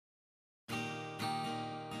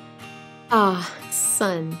Ah,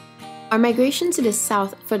 sun. Our migration to the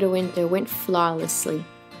south for the winter went flawlessly.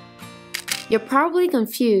 You're probably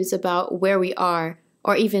confused about where we are,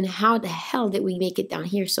 or even how the hell did we make it down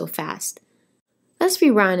here so fast. Let's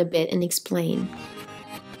rewind a bit and explain.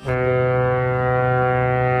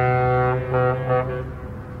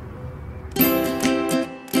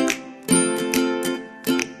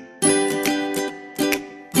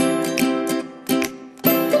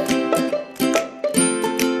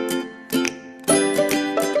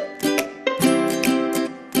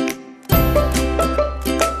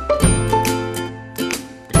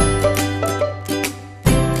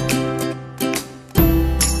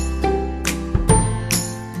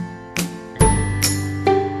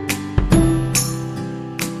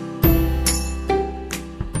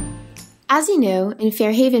 As you know, in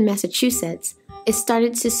Fairhaven, Massachusetts, it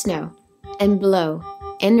started to snow, and blow,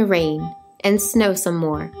 and rain, and snow some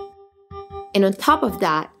more. And on top of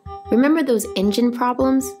that, remember those engine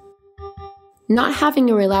problems? Not having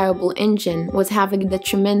a reliable engine was having a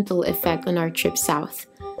detrimental effect on our trip south.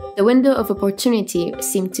 The window of opportunity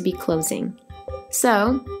seemed to be closing.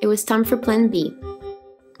 So, it was time for Plan B.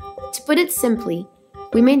 To put it simply,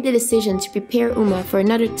 we made the decision to prepare Uma for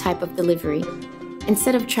another type of delivery.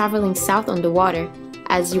 Instead of traveling south on the water,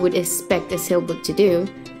 as you would expect a sailboat to do,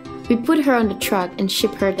 we put her on the truck and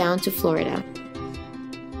shipped her down to Florida.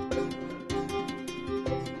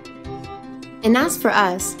 And as for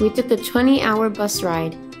us, we took the 20-hour bus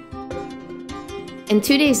ride. And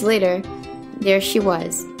 2 days later, there she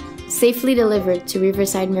was, safely delivered to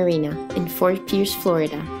Riverside Marina in Fort Pierce,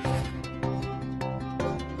 Florida.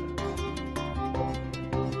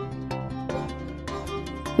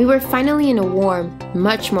 We were finally in a warm,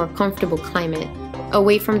 much more comfortable climate,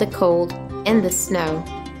 away from the cold and the snow,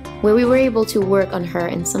 where we were able to work on her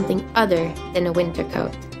in something other than a winter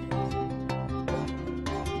coat.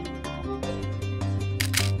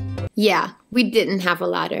 Yeah, we didn't have a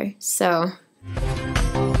ladder, so...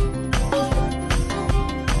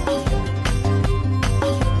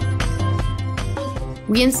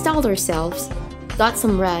 We installed ourselves, got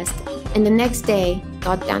some rest, and the next day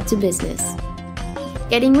got down to business.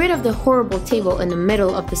 Getting rid of the horrible table in the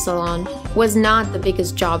middle of the salon was not the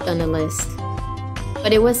biggest job on the list,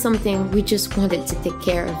 but it was something we just wanted to take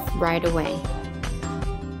care of right away.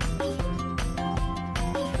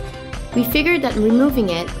 We figured that removing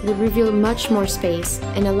it would reveal much more space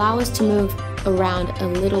and allow us to move around a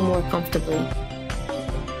little more comfortably.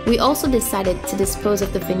 We also decided to dispose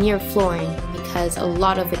of the veneer flooring because a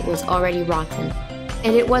lot of it was already rotten,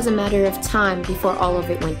 and it was a matter of time before all of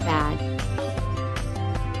it went bad.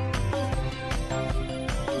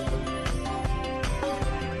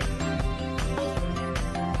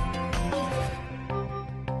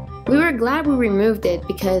 We were glad we removed it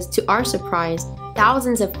because, to our surprise,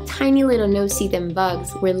 thousands of tiny little no-see-them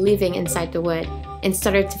bugs were living inside the wood and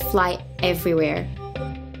started to fly everywhere.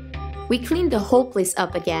 We cleaned the whole place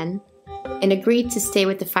up again and agreed to stay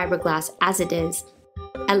with the fiberglass as it is,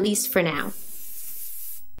 at least for now.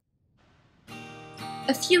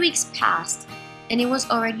 A few weeks passed and it was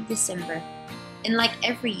already December, and like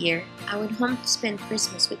every year, I went home to spend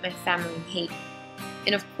Christmas with my family in Haiti.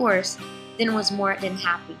 And of course, Din was more than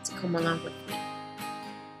happy to come along with me.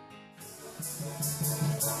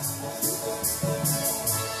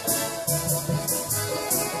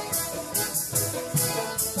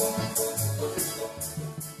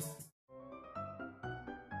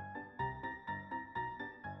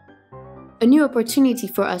 A new opportunity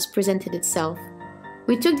for us presented itself.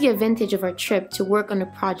 We took the advantage of our trip to work on a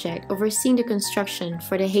project overseeing the construction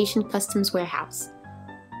for the Haitian Customs Warehouse.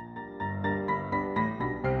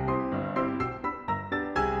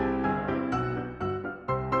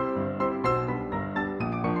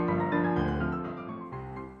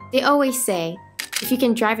 They always say, if you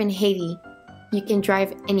can drive in Haiti, you can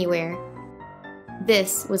drive anywhere.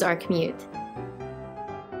 This was our commute.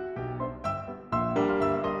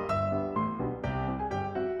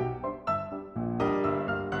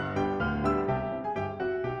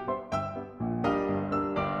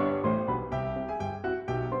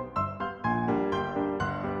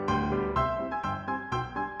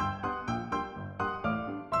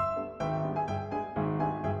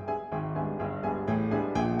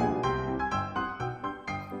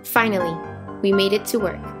 Finally, we made it to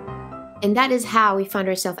work. And that is how we found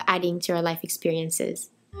ourselves adding to our life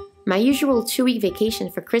experiences. My usual 2-week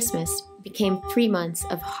vacation for Christmas became 3 months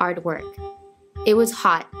of hard work. It was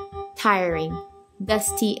hot, tiring,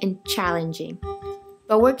 dusty, and challenging.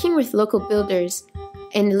 But working with local builders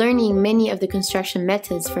and learning many of the construction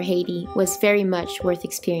methods for Haiti was very much worth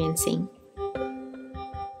experiencing.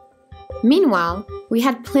 Meanwhile, We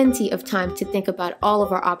had plenty of time to think about all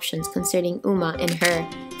of our options concerning Uma and her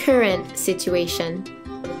current situation.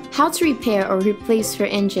 How to repair or replace her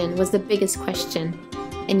engine was the biggest question.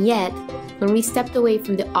 And yet, when we stepped away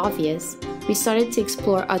from the obvious, we started to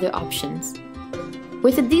explore other options.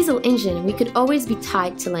 With a diesel engine, we could always be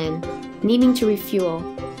tied to land, needing to refuel.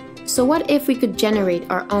 So what if we could generate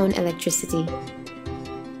our own electricity?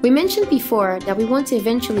 We mentioned before that we want to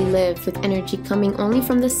eventually live with energy coming only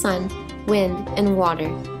from the sun, wind, and water.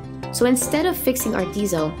 So instead of fixing our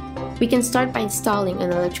diesel, we can start by installing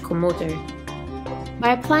an electrical motor.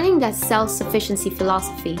 By applying that self-sufficiency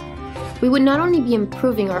philosophy, we would not only be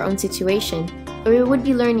improving our own situation, but we would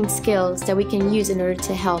be learning skills that we can use in order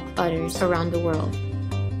to help others around the world.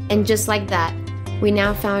 And just like that, we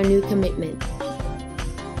now found a new commitment.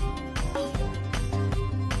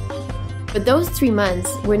 But those 3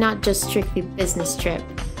 months were not just strictly business trip.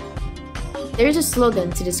 There's a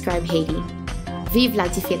slogan to describe Haiti: Vive la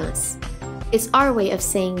différence. It's our way of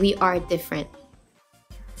saying we are different.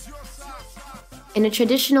 In a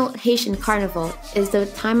traditional Haitian carnival is the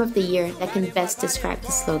time of the year that can best describe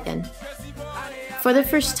the slogan. For the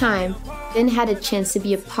first time, Ben had a chance to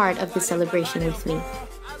be a part of the celebration with me.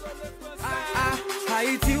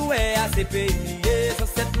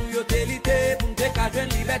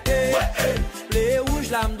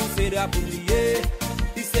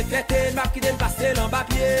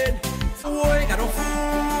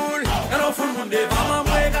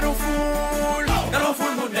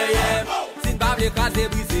 Écrasé,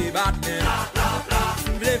 brisé, Batman. Si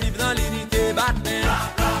vous voulez vivre dans l'unité, Batman.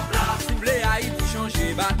 Si vous voulez Haïti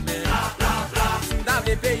changer, Batman. Si vous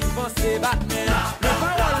avez pays penser, Batman. Le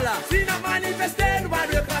parole là, si nous manifestons, nous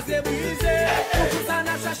allons écraser, briser. Pour tout ça,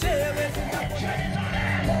 nous chercher,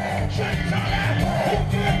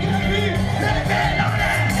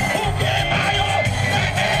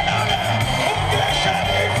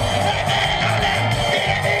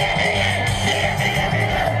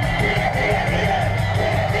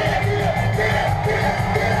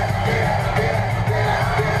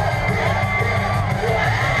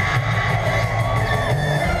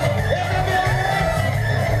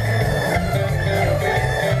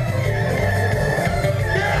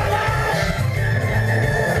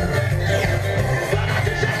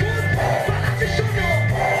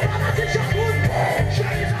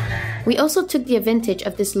 We also took the advantage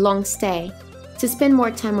of this long stay to spend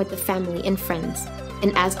more time with the family and friends,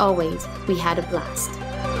 and as always, we had a blast.